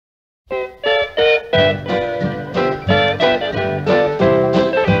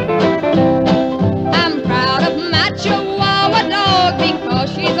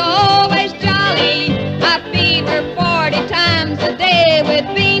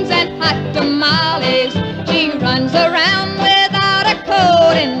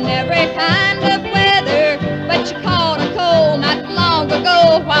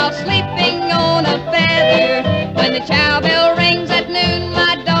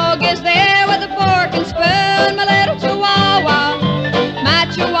is there with a fork and spoon, my little Chihuahua, my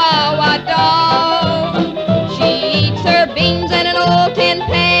Chihuahua dog. She eats her beans in an old tin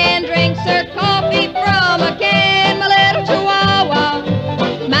pan, drinks her coffee from a can, my little Chihuahua,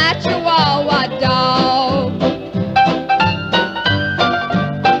 my Chihuahua dog.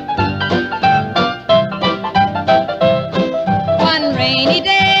 One rainy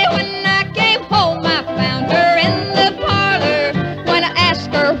day when I came home, I found her in the parlor. When I asked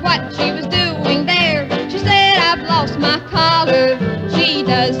her what she was doing there, she said, I've lost my collar. She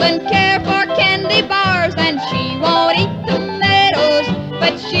doesn't care for candy bars and she won't eat tomatoes,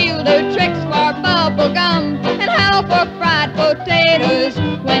 but she'll do tricks for bubble gum and howl for fried potatoes.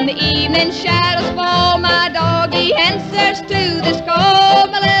 When the evening shadows fall, my doggy answers to this call,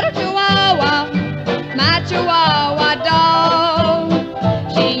 my little Chihuahua, my Chihuahua dog.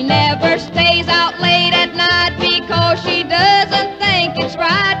 She never stays out late at night because she doesn't think it's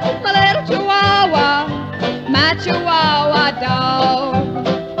right, my little Chihuahua, my Chihuahua dog.